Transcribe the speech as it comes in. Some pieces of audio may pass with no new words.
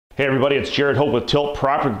Hey everybody, it's Jared Hope with Tilt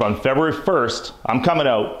Property Group. On February 1st, I'm coming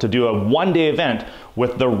out to do a one-day event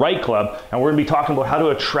with the Right Club, and we're going to be talking about how to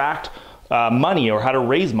attract money or how to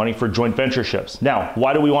raise money for joint ventureships. Now,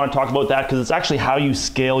 why do we want to talk about that? Because it's actually how you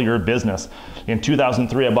scale your business. In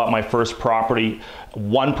 2003, I bought my first property,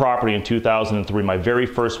 one property in 2003, my very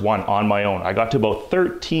first one on my own. I got to about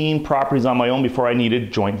 13 properties on my own before I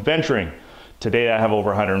needed joint venturing. Today, I have over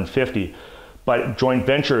 150. But joint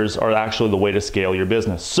ventures are actually the way to scale your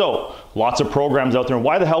business. So, lots of programs out there.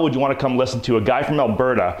 Why the hell would you want to come listen to a guy from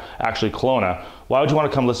Alberta, actually Kelowna? Why would you want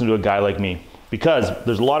to come listen to a guy like me? Because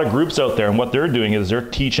there's a lot of groups out there, and what they're doing is they're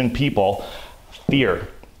teaching people fear.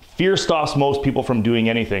 Fear stops most people from doing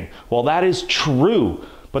anything. Well, that is true.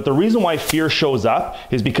 But the reason why fear shows up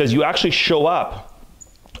is because you actually show up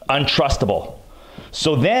untrustable.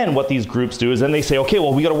 So then what these groups do is then they say, okay,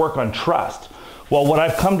 well, we got to work on trust. Well, what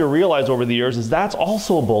I've come to realize over the years is that's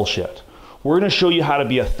also bullshit. We're going to show you how to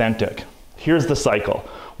be authentic. Here's the cycle.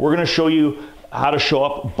 We're going to show you how to show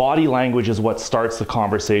up. Body language is what starts the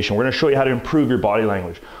conversation. We're going to show you how to improve your body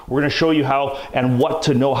language. We're going to show you how and what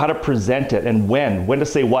to know, how to present it, and when to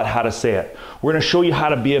say what, how to say it. We're going to show you how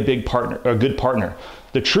to be a good partner.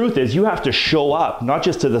 The truth is you have to show up, not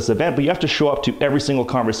just to this event, but you have to show up to every single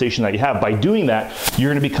conversation that you have. By doing that,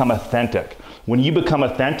 you're going to become authentic. When you become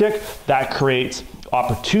authentic, that creates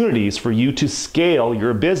opportunities for you to scale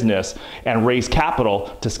your business and raise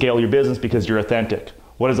capital to scale your business because you're authentic.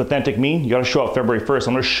 What does authentic mean? You got to show up February 1st.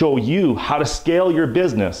 I'm going to show you how to scale your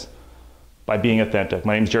business by being authentic.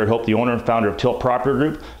 My name is Jared Hope, the owner and founder of Tilt Property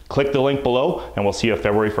Group. Click the link below and we'll see you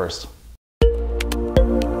February 1st.